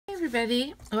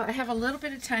everybody. Well, I have a little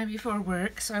bit of time before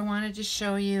work, so I wanted to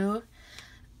show you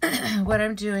what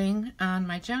I'm doing on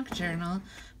my junk journal.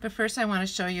 But first I want to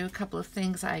show you a couple of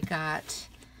things I got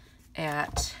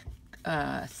at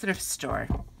a thrift store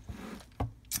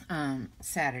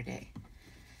Saturday.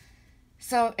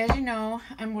 So as you know,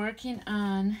 I'm working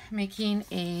on making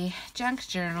a junk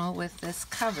journal with this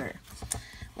cover.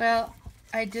 Well,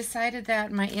 I decided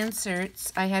that my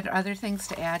inserts, I had other things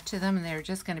to add to them, and they were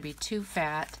just going to be too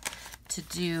fat to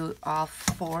do all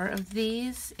 4 of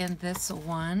these in this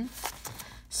one.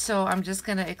 So I'm just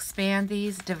going to expand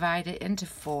these, divide it into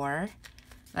 4,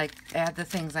 like add the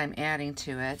things I'm adding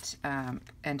to it, and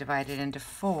divide it into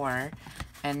 4,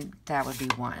 and that would be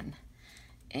 1.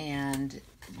 And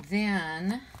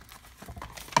then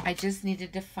I just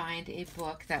needed to find a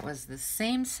book that was the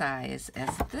same size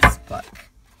as this book.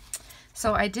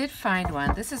 So I did find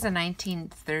one. This is a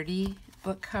 1930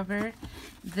 book cover.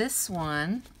 This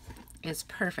one is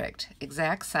perfect,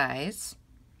 exact size.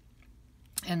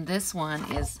 And this one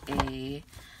is a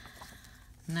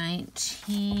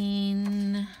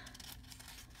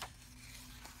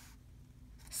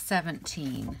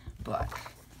 1917 book.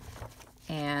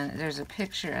 And there's a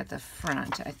picture at the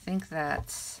front. I think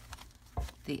that's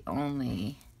the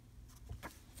only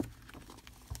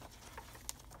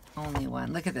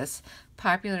one. Look at this.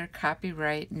 Popular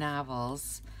copyright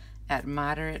novels at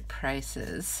moderate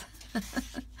prices.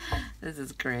 This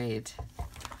is great.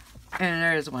 And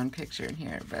there is one picture in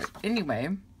here, but anyway,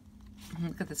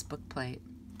 look at this book plate.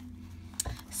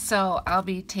 So I'll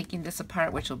be taking this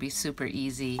apart, which will be super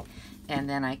easy, and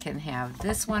then I can have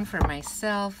this one for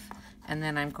myself, and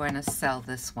then I'm going to sell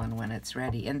this one when it's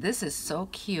ready. And this is so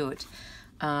cute.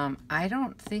 I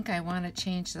don't think I want to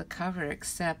change the cover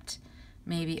except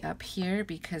maybe up here,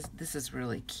 because this is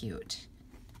really cute.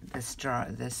 This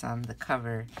on the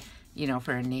cover, you know,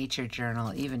 for a nature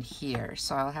journal, even here.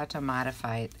 So I'll have to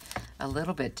modify it a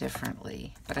little bit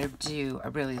differently, but I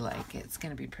really like it. It's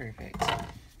going to be perfect.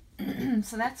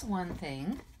 So that's one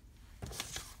thing.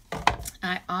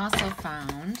 I also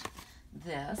found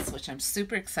this, which I'm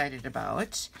super excited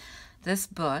about. This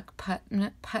book,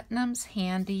 Putnam's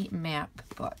Handy Map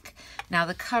Book. Now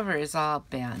the cover is all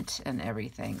bent and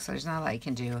everything, so there's not a lot I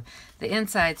can do. The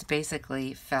insides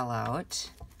basically fell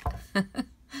out,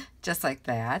 just like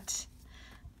that.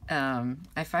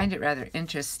 I find it rather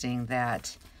interesting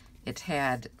that it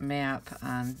had map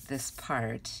on this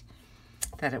part,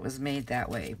 that it was made that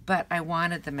way. But I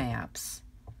wanted the maps.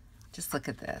 Just look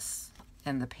at this,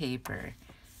 and the paper.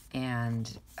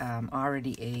 And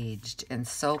already aged and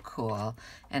so cool.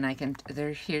 And I can,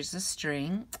 here's the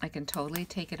string. I can totally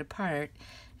take it apart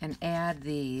and add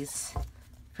these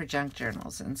for junk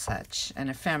journals and such. An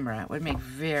ephemera. It would make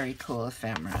very cool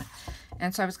ephemera.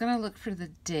 And so I was going to look for the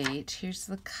date. Here's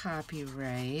the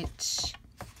copyright.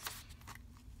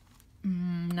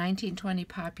 1920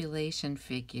 population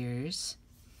figures.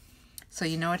 So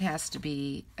you know it has to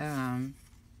be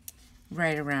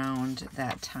right around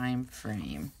that time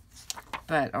frame.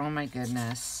 But oh my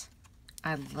goodness,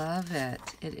 I love it.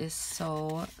 It is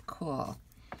so cool.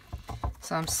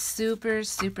 So I'm super,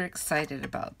 super excited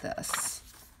about this.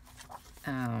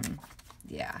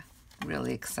 Yeah,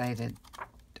 really excited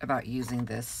about using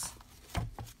this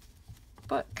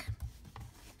book.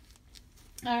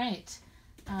 All right,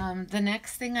 the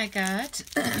next thing I got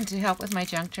to help with my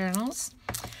junk journals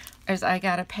is I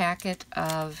got a packet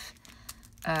of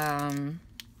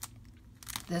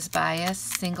this bias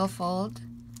single fold.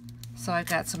 So I've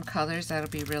got some colors that'll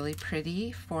be really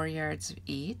pretty, 4 yards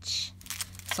each.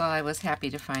 So I was happy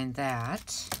to find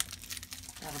that.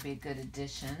 That'll be a good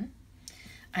addition.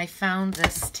 I found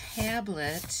this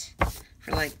tablet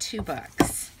for like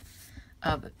 $2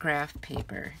 of graph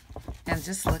paper. And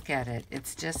just look at it.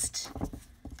 It's just,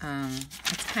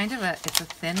 it's kind of it's a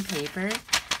thin paper.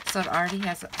 So it already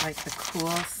has like the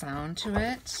cool sound to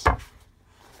it.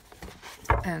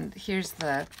 And here's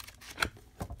the,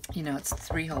 you know, it's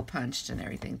 3-hole punched and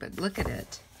everything, but look at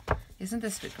it. Isn't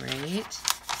this great?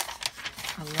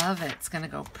 I love it. It's going to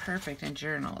go perfect in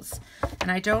journals. And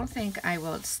I don't think I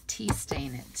will tea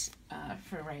stain it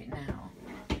for right now.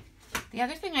 The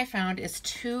other thing I found is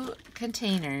 2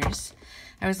 containers.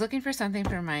 I was looking for something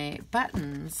for my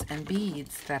buttons and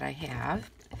beads that I have.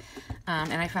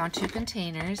 And I found 2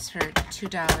 containers for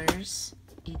 $2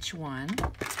 each one.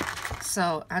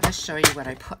 So I'll just show you what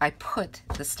I put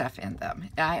the stuff in them.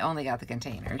 I only got the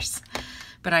containers,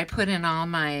 but I put in all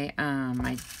my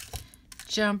my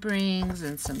jump rings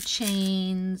and some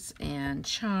chains and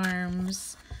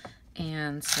charms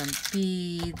and some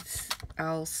beads,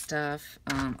 owl stuff,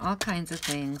 all kinds of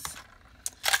things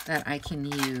that I can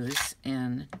use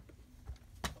in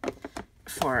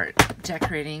for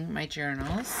decorating my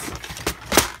journals.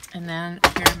 And then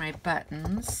here are my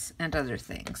buttons and other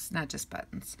things, not just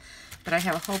buttons. But I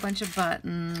have a whole bunch of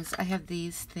buttons. I have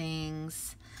these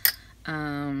things,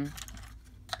 all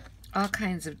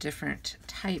kinds of different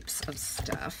types of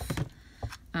stuff.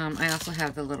 I also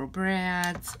have the little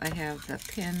brads. I have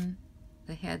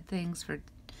the head things for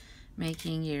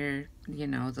making your,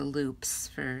 the loops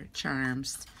for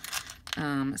charms.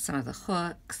 Some of the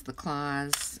hooks, the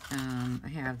claws. I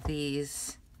have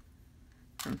these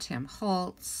from Tim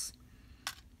Holtz.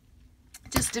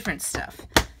 Just different stuff.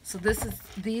 So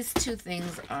these two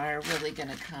things are really going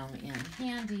to come in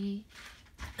handy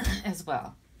as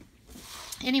well.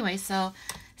 Anyway, so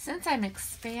since I'm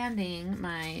expanding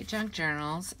my junk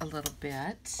journals a little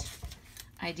bit,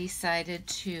 I decided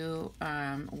to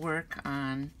work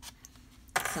on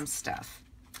some stuff.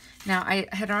 Now, I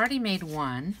had already made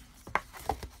one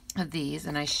of these,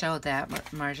 and I showed that with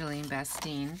Marjolaine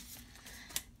Bastine.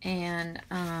 And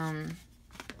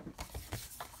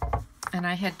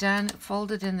I had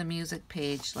folded in the music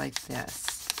page like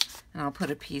this. And I'll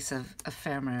put a piece of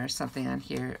ephemera or something on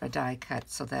here, a die cut,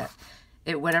 so that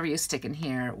whatever you stick in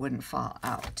here, it wouldn't fall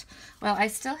out. Well, I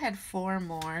still had 4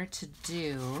 more to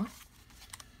do.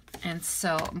 And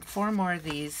so 4 more of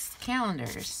these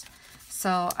calendars.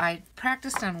 So I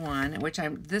practiced on one, which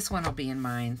this one will be in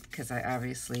mine because I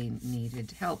obviously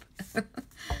needed help.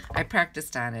 I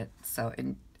practiced on it, so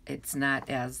it's not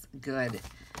as good.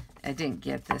 I didn't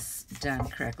get this done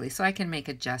correctly, so I can make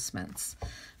adjustments.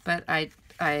 But I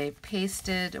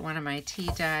pasted one of my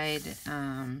tea-dyed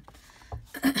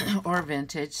or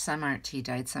vintage, some aren't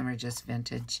tea-dyed, some are just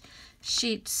vintage,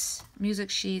 sheets, music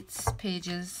sheets,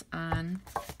 pages on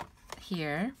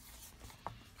here.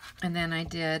 And then I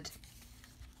did,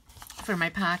 for my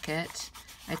pocket,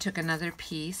 I took another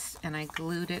piece and I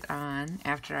glued it on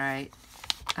after I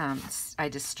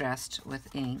distressed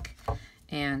with ink,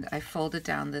 and I folded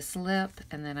down this lip,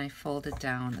 and then I folded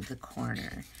down the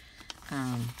corner,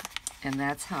 and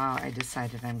that's how I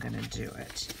decided I'm going to do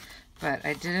it. But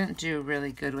I didn't do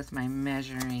really good with my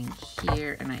measuring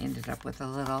here, and I ended up with a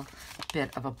little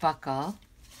bit of a buckle,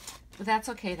 but that's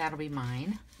okay, that'll be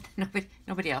mine.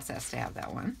 Nobody else has to have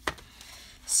that one.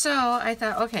 So I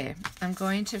thought, okay, I'm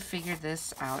going to figure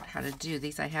this out, how to do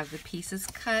these. I have the pieces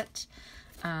cut.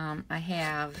 I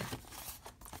have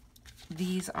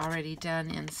these already done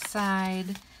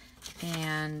inside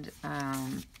and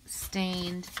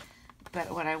stained,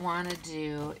 but what I want to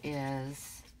do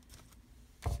is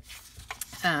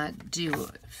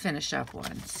finish up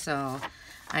one. So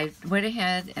I went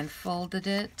ahead and folded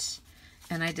it,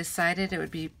 and I decided it would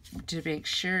be, to make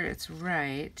sure it's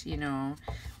right,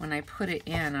 when I put it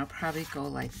in, I'll probably go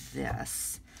like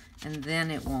this, and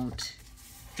then it won't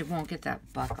get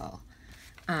that buckle.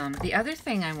 The other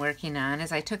thing I'm working on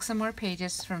is I took some more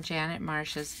pages from Janet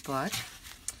Marsh's book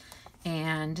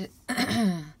and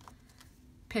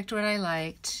picked what I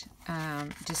liked,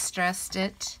 distressed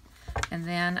it, and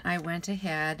then I went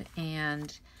ahead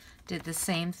and did the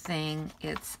same thing.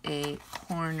 It's a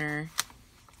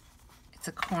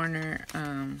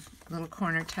little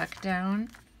corner tuck down,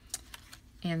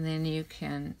 and then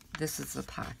this is the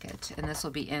pocket, and this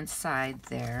will be inside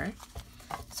there.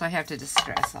 So I have to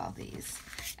distress all these.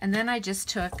 And then I just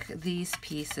took these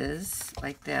pieces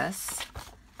like this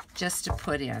just to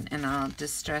put in, and I'll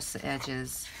distress the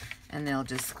edges and they'll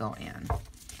just go in.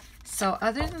 So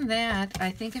other than that,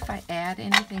 I think if I add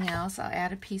anything else, I'll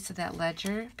add a piece of that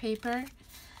ledger paper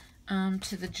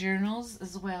to the journals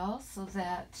as well, so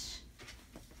that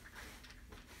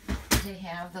they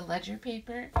have the ledger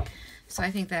paper. So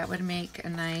I think that would make a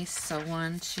nice, so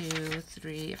 1, 2,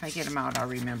 3, if I get them out, I'll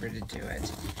remember to do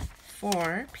it.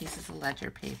 4 pieces of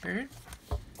ledger paper.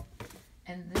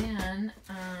 And then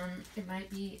it might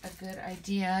be a good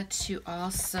idea to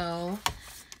also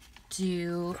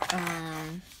do,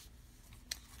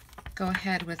 go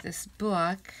ahead with this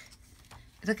book.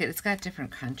 Look, it's got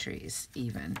different countries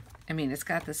even. I mean, it's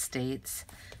got the states,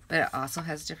 but it also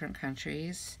has different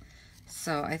countries.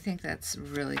 So I think that's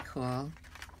really cool.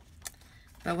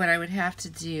 But what I would have to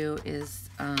do is,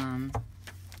 I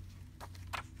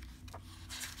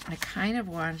kind of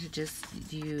want to just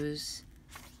use,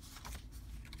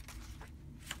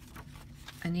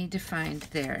 I need to find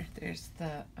there's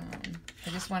the, I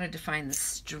just wanted to find the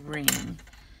string.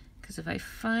 Because if I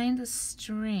find the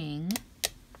string,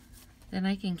 then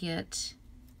I can get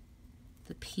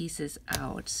the pieces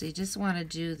out. So you just want to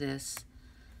do this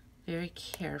very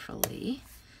carefully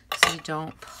so you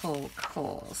don't poke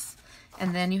holes.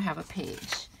 And then you have a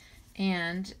page.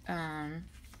 And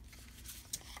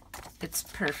it's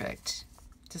perfect.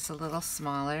 Just a little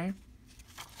smaller.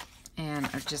 and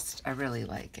I really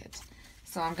like it.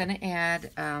 So I'm going to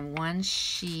add 1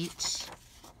 sheet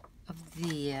of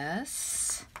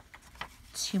this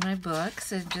to my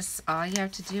books, and just all you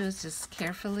have to do is just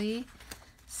carefully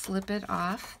slip it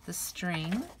off the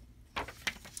string.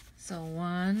 So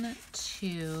 1,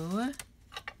 2,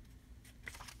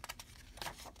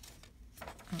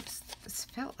 oops, this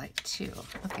felt like 2.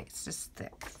 Okay, it's just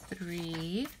thick.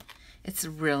 3. It's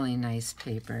really nice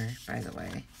paper, by the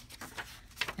way.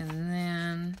 And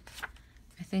then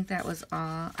I think that was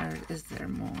all, or is there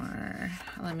more?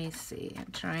 Let me see.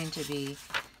 I'm trying to be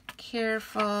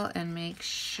careful and make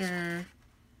sure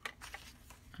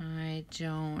I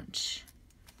don't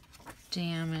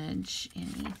damage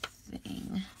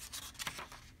anything,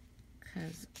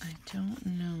 because I don't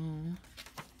know.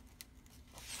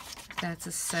 That's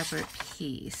a separate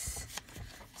piece.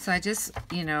 So I just,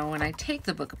 you know, when I take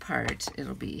the book apart,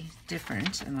 it'll be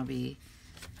different and I'll be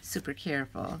super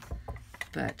careful.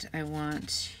 But I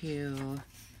want to,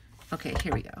 okay,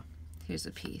 here we go. Here's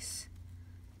a piece.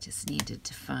 Just needed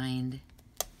to find,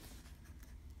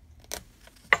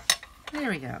 there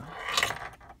we go.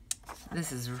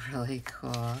 This is really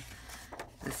cool.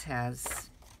 This has,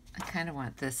 I kind of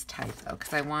want this type though,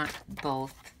 because I want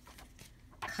both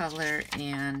color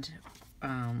and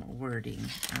wording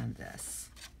on this.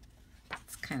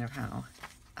 It's kind of how,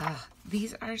 oh,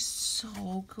 these are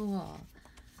so cool.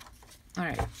 All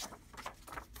right.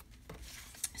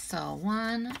 So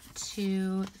 1,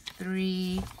 2,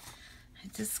 3.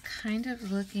 I'm just kind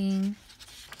of looking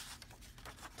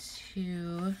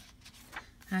to,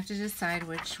 I have to decide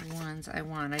which ones I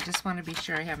want. I just want to be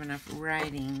sure I have enough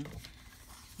writing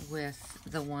with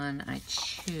the one I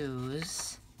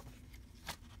choose.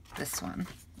 This one.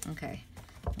 Okay.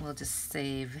 We'll just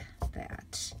save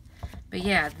that. But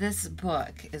yeah, this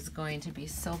book is going to be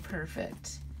so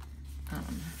perfect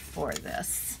for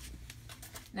this.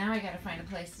 Now I got to find a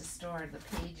place to store the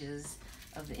pages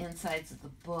of the insides of the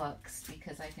books,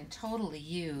 because I can totally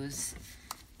use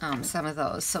some of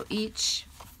those. So each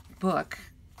book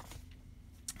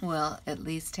will at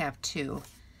least have two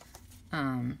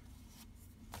of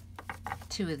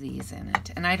these in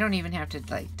it. And I don't even have to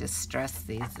like distress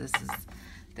these.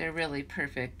 They're really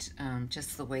perfect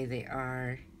just the way they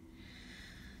are.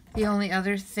 The only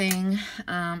other thing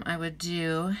I would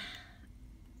do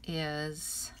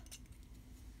is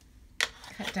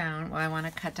cut down, well, I want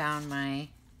to cut down my,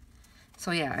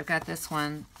 so yeah, I've got this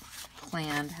one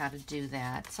planned how to do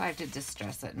that. So I have to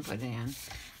distress it and put it in.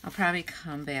 I'll probably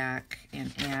come back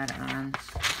and add on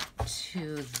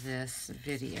to this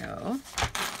video.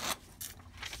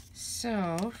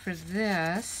 So for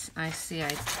this, I see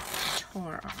I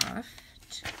tore off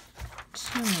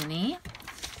too many.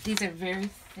 These are very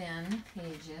thin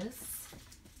pages.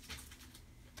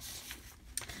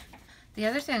 The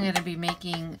other thing I'm going to be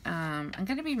making, I'm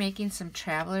going to be making some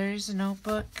traveler's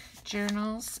notebook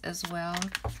journals as well.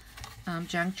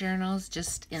 Junk journals,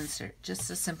 just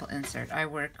a simple insert. I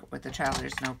work with the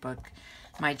traveler's notebook.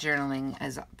 My journaling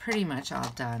is pretty much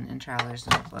all done in traveler's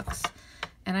notebooks.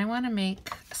 And I want to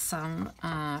make some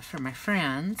for my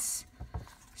friends.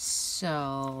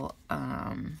 So,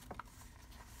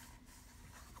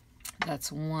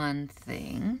 that's one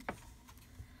thing.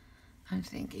 I'm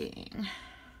thinking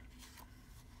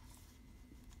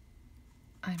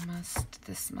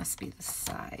this must be the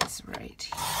size right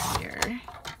here.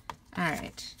 All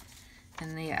right,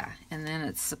 and yeah, and then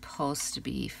it's supposed to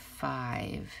be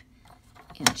 5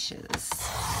 inches.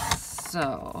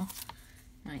 So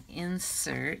my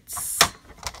inserts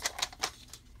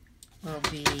will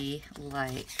be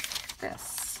like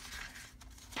this.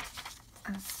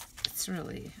 It's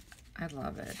really, I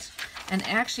love it. And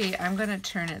actually, I'm going to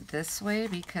turn it this way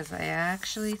because I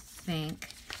actually think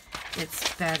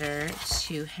it's better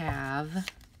to have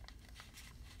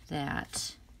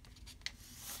that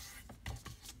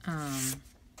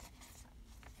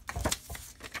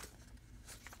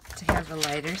to have the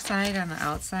lighter side on the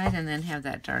outside and then have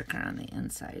that darker on the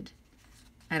inside.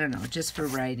 I don't know, just for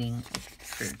writing.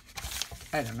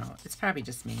 I don't know, it's probably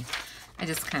just me. I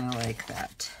just kind of like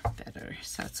that better,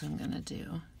 so that's what I'm going to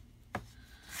do.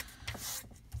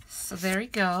 So there we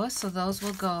go. So those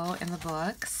will go in the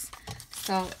books.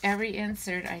 So every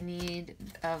insert I need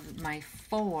of my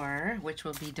 4, which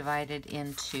will be divided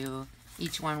into,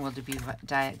 each one will be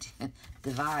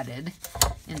divided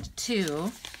into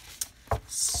 2.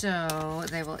 So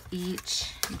they will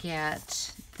each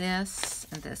get this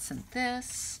and this and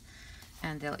this,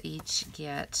 and they'll each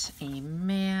get a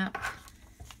map.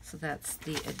 So that's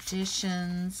the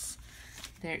additions.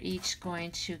 They're each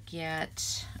going to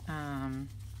get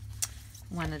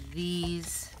one of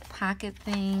these pocket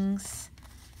things,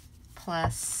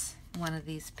 plus one of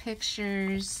these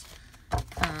pictures,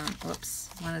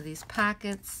 one of these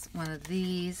pockets, one of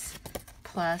these,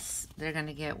 plus they're going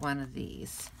to get one of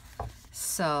these.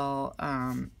 So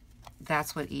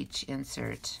that's what each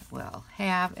insert will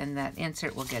have, and that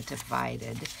insert will get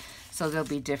divided. So there'll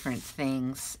be different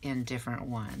things in different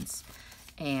ones.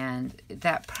 And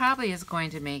that probably is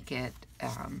going to make it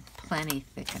plenty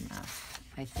thick enough,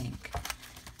 I think.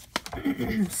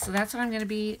 So that's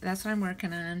what that's what I'm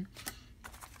working on.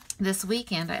 This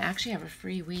weekend, I actually have a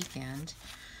free weekend.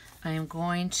 I am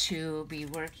going to be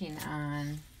working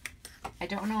on, I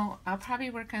don't know, I'll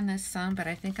probably work on this some, but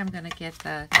I think I'm going to get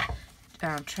the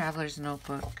Traveler's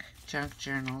Notebook junk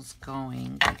journals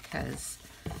going, because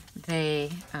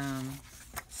they,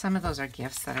 some of those are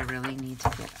gifts that I really need to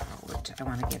get out. I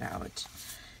want to get out.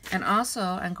 And also,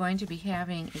 I'm going to be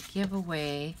having a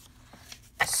giveaway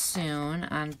soon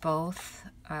on both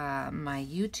my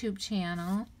YouTube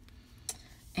channel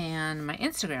and my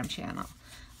Instagram channel.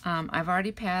 I've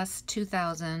already passed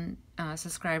 2,000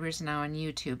 subscribers now on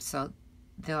YouTube, so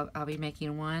I'll be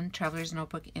making one Traveler's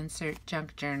Notebook insert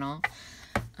junk journal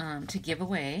to give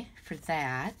away for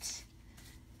that.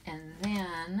 And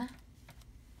then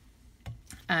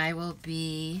I will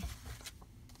be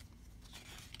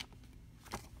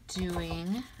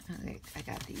doing, I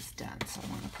got these done, so I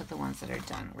want to put the ones that are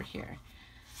done over here.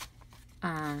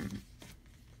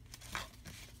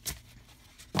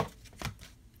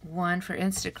 One for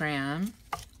Instagram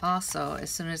also as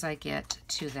soon as I get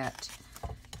to that,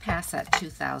 past that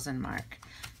 2,000 mark,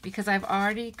 because I've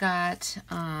already got,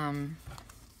 I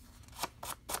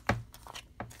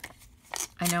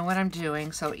know what I'm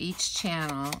doing, so each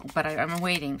channel, but I'm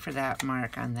waiting for that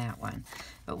mark on that one.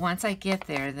 But once I get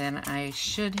there, then I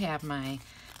should have my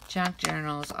junk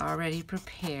journals already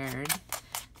prepared.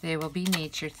 They will be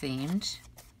nature themed,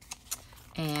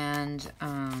 and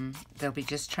they'll be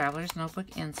just Traveler's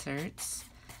Notebook inserts,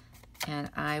 and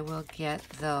I will get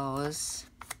those,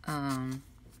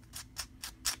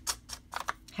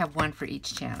 have one for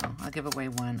each channel. I'll give away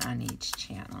one on each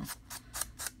channel,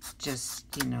 just,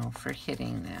 you know, for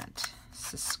hitting that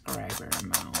subscriber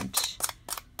amount.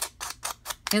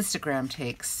 Instagram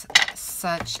takes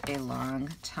such a long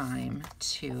time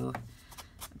to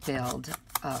build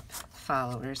up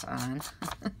followers on.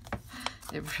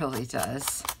 It really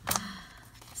does.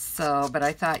 So, but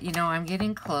I thought, you know, I'm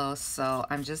getting close, so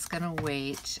I'm just going to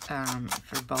wait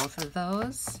for both of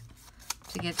those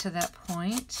to get to that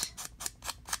point.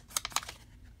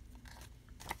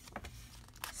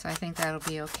 So I think that'll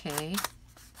be okay.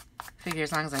 Figure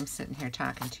as long as I'm sitting here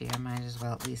talking to you, I might as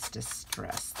well at least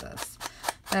distress this.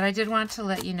 But I did want to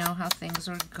let you know how things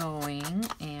were going,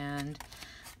 and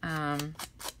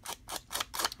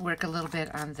work a little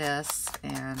bit on this,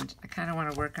 and I kind of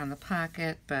want to work on the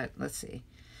pocket, but let's see.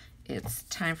 It's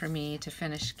time for me to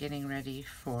finish getting ready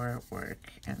for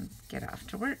work and get off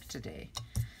to work today.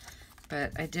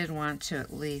 But I did want to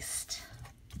at least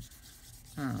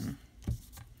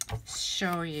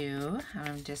show you how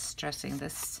I'm distressing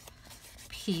this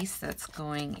piece that's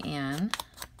going in.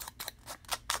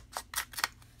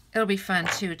 It'll be fun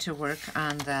too to work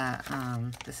on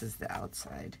the, this is the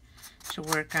outside, to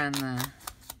work on the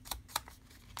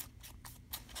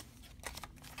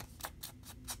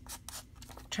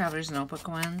Traveler's Notebook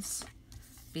ones,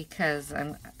 because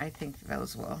I think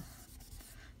those will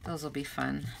be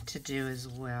fun to do as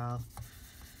well.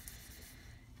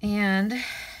 And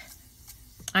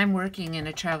I'm working in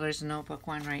a Traveler's Notebook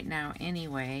one right now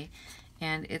anyway,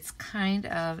 and it's kind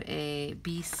of a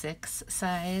B6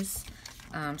 size.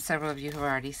 Several of you have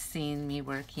already seen me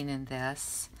working in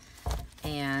this,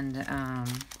 and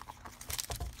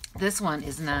this one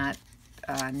is not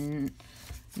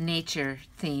nature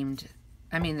themed.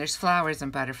 I mean, there's flowers and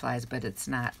butterflies, but it's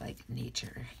not like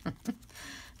nature.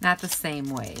 Not the same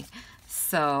way.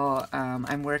 So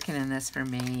I'm working in this for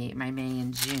May, my May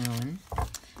and June.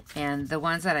 And the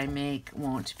ones that I make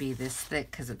won't be this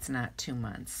thick because it's not 2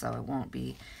 months. So it won't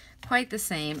be quite the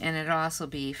same. And it'll also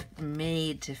be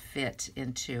made to fit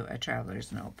into a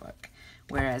Traveler's Notebook.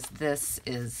 Whereas this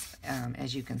is,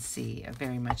 as you can see,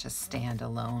 very much a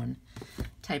standalone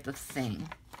type of thing.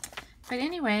 But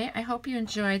anyway, I hope you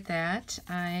enjoyed that.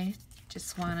 I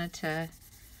just wanted to,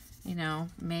 you know,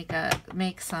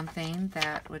 make something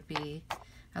that would be,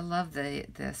 I love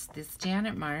this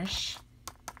Janet Marsh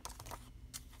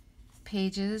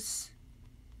pages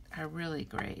are really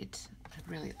great. I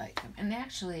really like them. And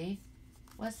actually,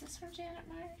 was this from Janet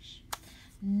Marsh?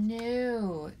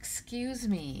 No, excuse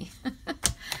me.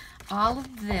 All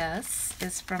of this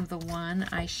is from the one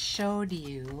I showed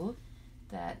you.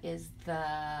 That is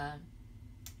the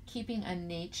Keeping a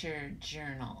Nature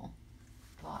Journal.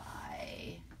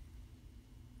 by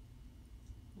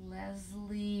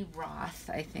Leslie Roth,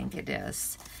 I think it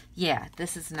is. Yeah,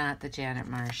 this is not the Janet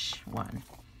Marsh one.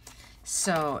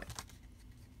 So,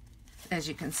 as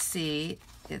you can see,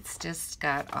 it's just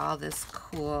got all this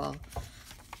cool,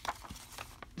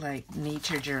 like,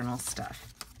 nature journal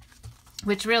stuff,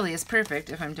 which really is perfect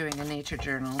if I'm doing a nature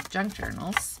journal, junk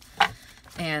journals.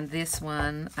 And this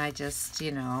one, I just,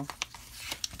 you know,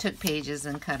 took pages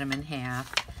and cut them in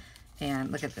half.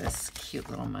 And look at this cute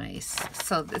little mice.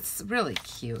 So it's really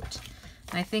cute.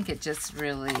 And I think it just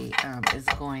really is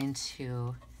going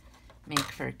to make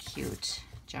for cute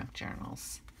junk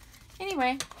journals.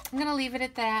 Anyway, I'm going to leave it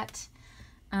at that.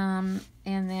 And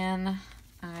then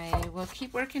I will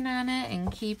keep working on it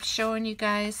and keep showing you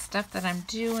guys stuff that I'm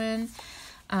doing.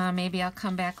 Maybe I'll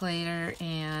come back later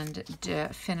and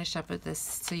finish up with this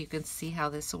so you can see how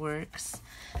this works.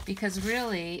 Because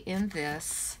really, in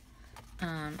this,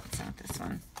 it's not this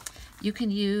one, you can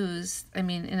use, I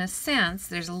mean, in a sense,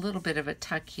 there's a little bit of a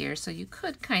tuck here, so you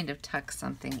could kind of tuck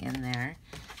something in there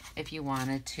if you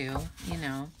wanted to, you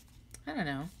know. I don't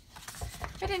know.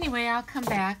 But anyway, I'll come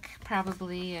back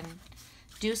probably and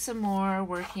do some more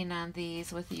working on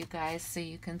these with you guys so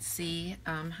you can see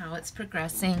how it's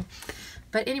progressing.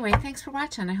 But anyway, thanks for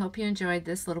watching. I hope you enjoyed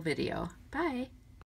this little video. Bye.